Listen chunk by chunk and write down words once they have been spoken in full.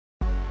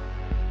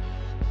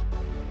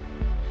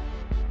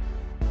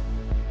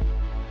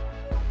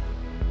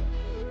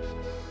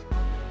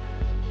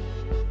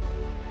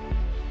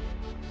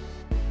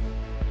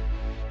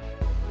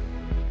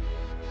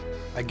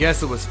I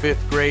guess it was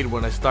 5th grade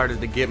when I started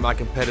to get my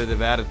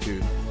competitive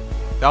attitude.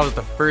 That was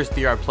the first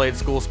year I played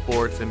school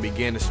sports and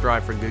began to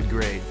strive for good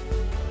grades.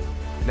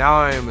 Now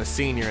I am a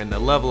senior and the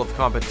level of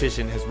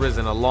competition has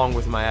risen along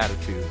with my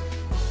attitude.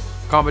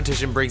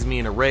 Competition brings me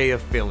an array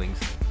of feelings.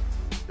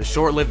 The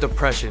short-lived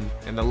depression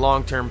and the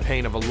long-term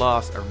pain of a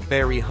loss are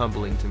very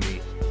humbling to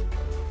me.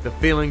 The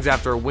feelings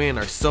after a win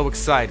are so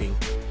exciting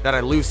that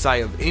I lose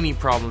sight of any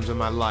problems in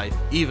my life,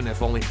 even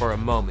if only for a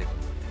moment.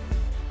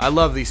 I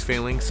love these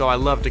feelings, so I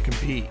love to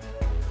compete.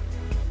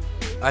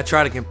 I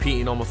try to compete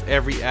in almost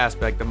every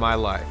aspect of my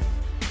life.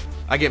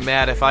 I get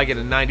mad if I get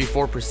a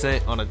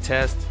 94% on a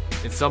test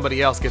and somebody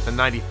else gets a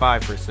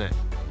 95%.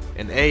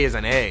 An A is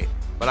an A,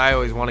 but I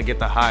always want to get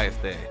the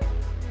highest A.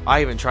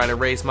 I even try to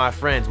race my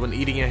friends when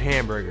eating a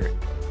hamburger.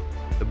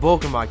 The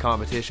bulk of my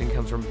competition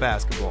comes from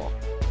basketball.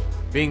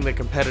 Being the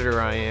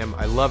competitor I am,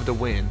 I love to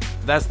win,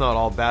 but that's not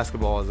all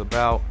basketball is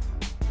about.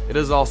 It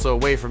is also a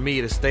way for me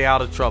to stay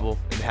out of trouble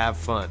and have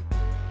fun.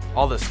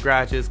 All the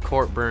scratches,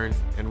 court burns,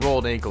 and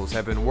rolled ankles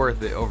have been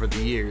worth it over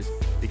the years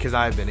because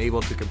I have been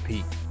able to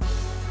compete.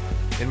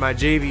 In my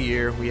JV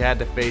year, we had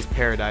to face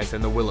Paradise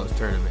in the Willows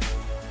tournament.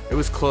 It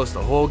was close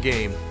the whole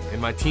game,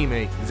 and my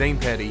teammate, Zane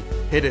Petty,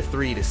 hit a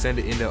 3 to send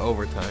it into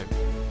overtime.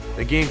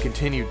 The game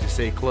continued to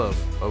stay close,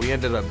 but we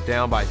ended up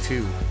down by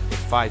 2 with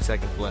 5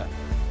 seconds left.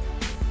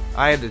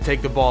 I had to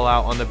take the ball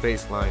out on the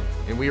baseline,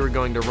 and we were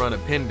going to run a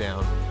pin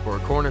down for a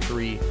corner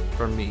 3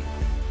 from me.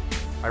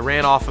 I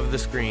ran off of the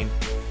screen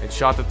and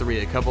shot the 3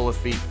 a couple of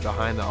feet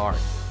behind the arc.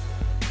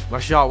 My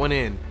shot went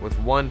in with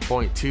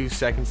 1.2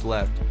 seconds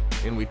left,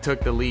 and we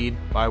took the lead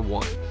by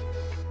 1.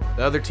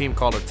 The other team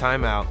called a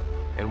timeout,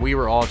 and we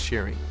were all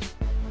cheering.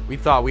 We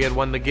thought we had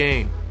won the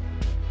game.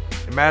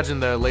 Imagine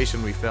the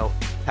elation we felt,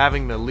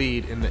 having the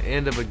lead in the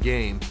end of a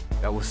game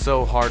that was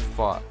so hard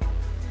fought.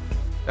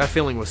 That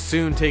feeling was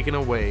soon taken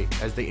away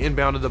as they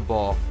inbounded the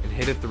ball and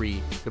hit a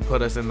 3 to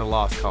put us in the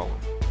loss column.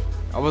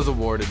 I was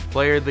awarded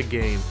player of the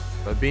game,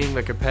 but being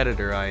the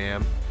competitor I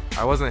am,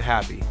 I wasn't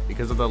happy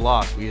because of the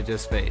loss we had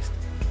just faced.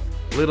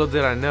 Little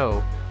did I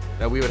know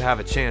that we would have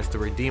a chance to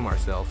redeem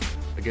ourselves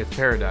against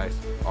Paradise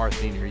our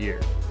senior year.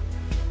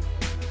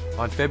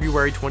 On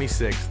February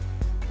 26th,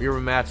 we were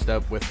matched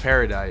up with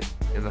Paradise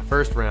in the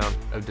first round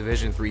of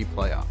Division III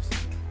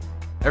playoffs.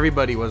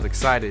 Everybody was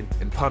excited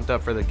and pumped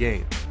up for the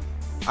game.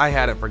 I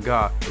hadn't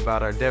forgot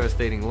about our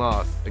devastating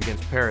loss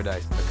against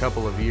Paradise a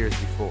couple of years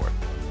before.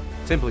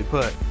 Simply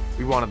put,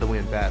 we wanted to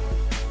win badly.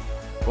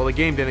 Well, the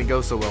game didn't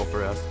go so well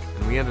for us,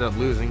 and we ended up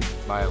losing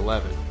by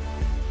 11.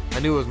 I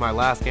knew it was my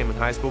last game in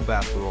high school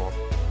basketball,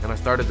 and I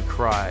started to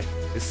cry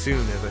as soon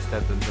as I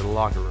stepped into the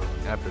locker room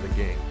after the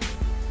game.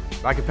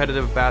 My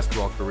competitive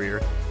basketball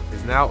career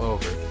is now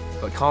over,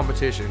 but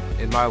competition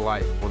in my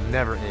life will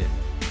never end.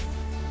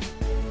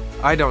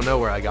 I don't know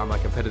where I got my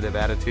competitive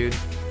attitude,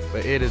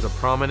 but it is a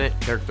prominent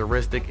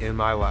characteristic in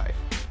my life.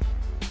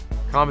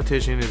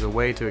 Competition is a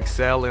way to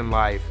excel in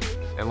life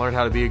and learn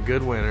how to be a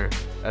good winner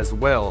as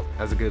well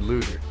as a good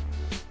loser.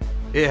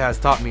 It has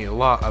taught me a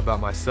lot about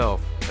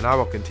myself, and I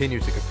will continue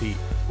to compete,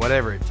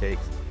 whatever it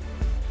takes.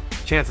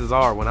 Chances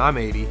are, when I'm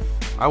 80,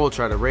 I will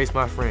try to race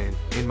my friend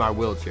in my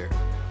wheelchair.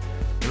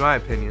 In my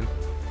opinion,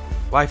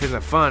 life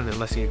isn't fun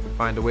unless you can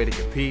find a way to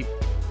compete.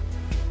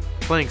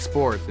 Playing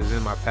sports is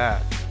in my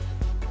past,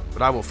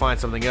 but I will find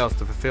something else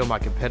to fulfill my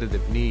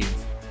competitive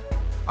needs.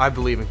 I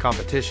believe in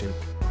competition,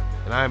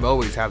 and I am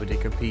always happy to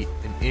compete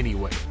in any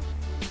way.